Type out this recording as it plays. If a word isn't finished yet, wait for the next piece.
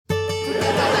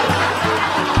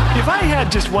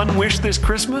had just one wish this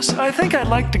Christmas, I think I'd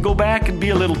like to go back and be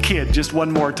a little kid just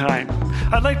one more time.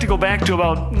 I'd like to go back to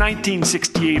about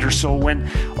 1968 or so when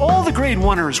all the grade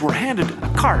oneers were handed a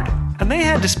card and they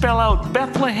had to spell out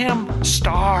Bethlehem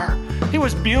Star. It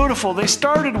was beautiful. They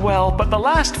started well, but the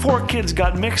last 4 kids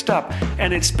got mixed up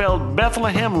and it spelled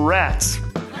Bethlehem Rats.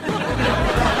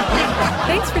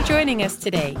 Thanks for joining us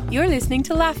today. You're listening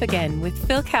to Laugh Again with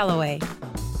Phil Callaway.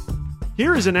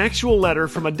 Here is an actual letter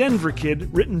from a Denver kid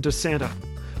written to Santa.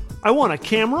 I want a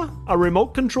camera, a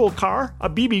remote control car, a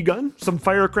BB gun, some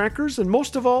firecrackers, and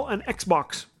most of all, an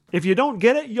Xbox. If you don't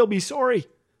get it, you'll be sorry.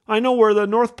 I know where the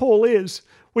North Pole is.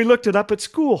 We looked it up at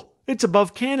school. It's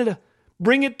above Canada.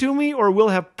 Bring it to me or we'll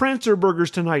have Prancer burgers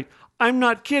tonight. I'm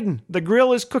not kidding. The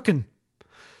grill is cooking.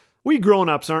 We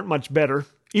grown-ups aren't much better.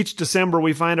 Each December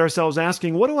we find ourselves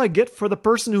asking, what do I get for the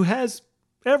person who has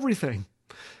everything?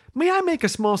 May I make a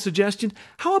small suggestion?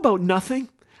 How about nothing?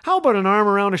 How about an arm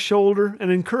around a shoulder, an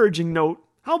encouraging note?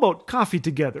 How about coffee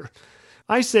together?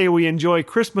 I say we enjoy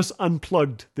Christmas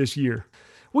unplugged this year.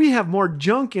 We have more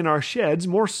junk in our sheds,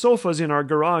 more sofas in our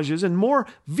garages, and more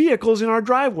vehicles in our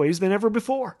driveways than ever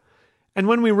before. And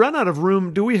when we run out of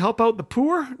room, do we help out the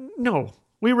poor? No.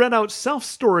 We rent out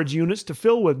self-storage units to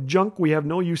fill with junk we have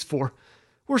no use for.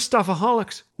 We're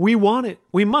stuffaholics. We want it.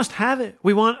 We must have it.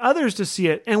 We want others to see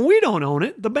it. And we don't own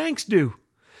it. The banks do.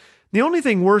 The only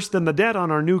thing worse than the debt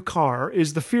on our new car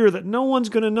is the fear that no one's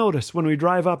going to notice when we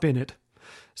drive up in it.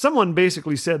 Someone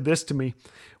basically said this to me.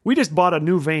 We just bought a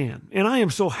new van, and I am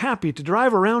so happy to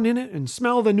drive around in it and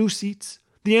smell the new seats.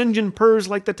 The engine purrs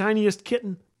like the tiniest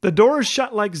kitten. The doors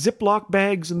shut like Ziploc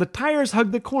bags, and the tires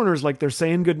hug the corners like they're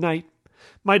saying goodnight.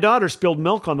 My daughter spilled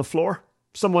milk on the floor.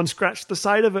 Someone scratched the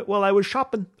side of it while I was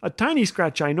shopping. A tiny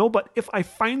scratch, I know, but if I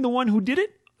find the one who did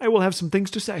it, I will have some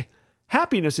things to say.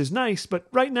 Happiness is nice, but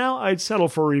right now I'd settle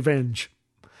for revenge.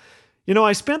 You know,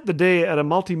 I spent the day at a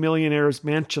multimillionaire's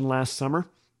mansion last summer.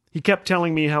 He kept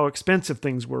telling me how expensive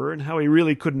things were and how he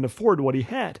really couldn't afford what he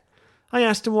had. I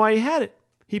asked him why he had it.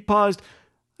 He paused.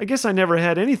 I guess I never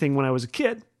had anything when I was a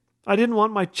kid. I didn't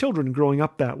want my children growing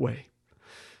up that way.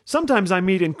 Sometimes I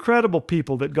meet incredible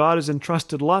people that God has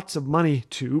entrusted lots of money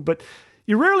to, but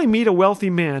you rarely meet a wealthy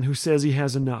man who says he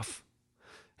has enough.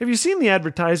 Have you seen the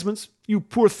advertisements? You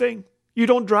poor thing. You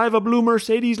don't drive a blue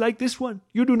Mercedes like this one.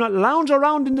 You do not lounge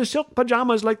around in the silk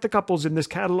pajamas like the couples in this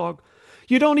catalog.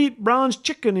 You don't eat bronze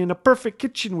chicken in a perfect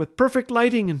kitchen with perfect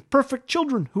lighting and perfect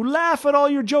children who laugh at all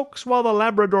your jokes while the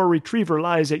Labrador Retriever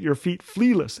lies at your feet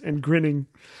flealess and grinning.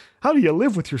 How do you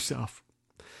live with yourself?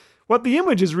 What the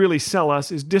images really sell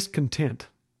us is discontent.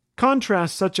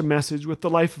 Contrast such a message with the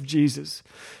life of Jesus.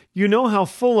 You know how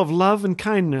full of love and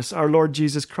kindness our Lord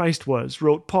Jesus Christ was,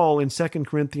 wrote Paul in 2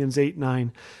 Corinthians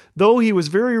 8:9. Though he was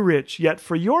very rich, yet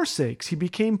for your sakes he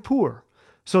became poor,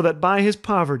 so that by his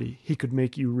poverty he could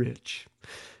make you rich.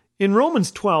 In Romans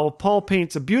 12, Paul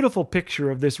paints a beautiful picture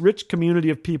of this rich community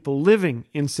of people living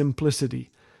in simplicity.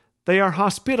 They are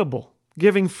hospitable,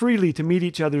 giving freely to meet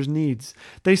each other's needs.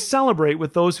 They celebrate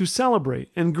with those who celebrate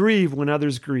and grieve when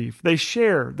others grieve. They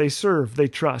share, they serve, they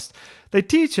trust. They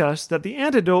teach us that the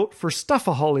antidote for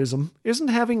stuffaholism isn't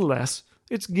having less,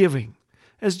 it's giving,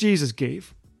 as Jesus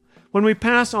gave. When we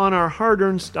pass on our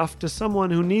hard-earned stuff to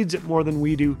someone who needs it more than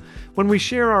we do, when we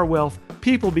share our wealth,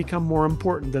 people become more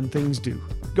important than things do.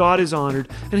 God is honored,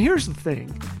 and here's the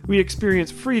thing, we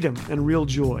experience freedom and real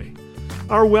joy.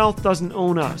 Our wealth doesn't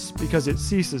own us because it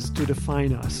ceases to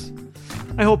define us.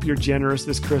 I hope you're generous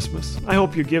this Christmas. I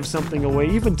hope you give something away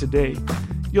even today.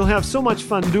 You'll have so much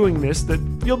fun doing this that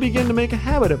you'll begin to make a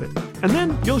habit of it. And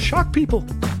then you'll shock people.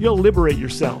 You'll liberate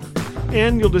yourself.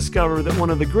 And you'll discover that one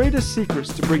of the greatest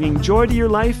secrets to bringing joy to your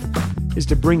life is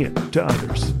to bring it to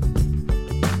others.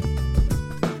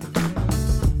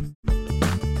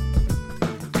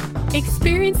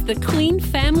 Experience the clean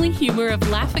family humor of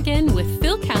Laugh Again with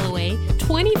Phil Callaway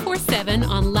 24/7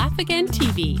 on Laugh Again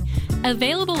TV.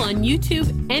 Available on YouTube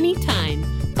anytime.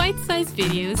 Bite-sized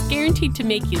videos guaranteed to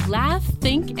make you laugh,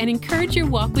 think, and encourage your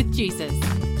walk with Jesus.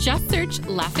 Just search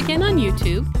Laugh Again on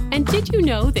YouTube. And did you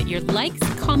know that your likes,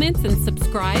 comments, and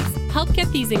subscribes help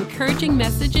get these encouraging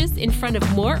messages in front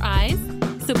of more eyes?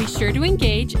 So be sure to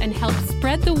engage and help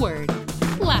spread the word.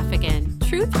 Laugh Again.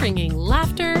 Truth bringing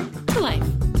laughter to life.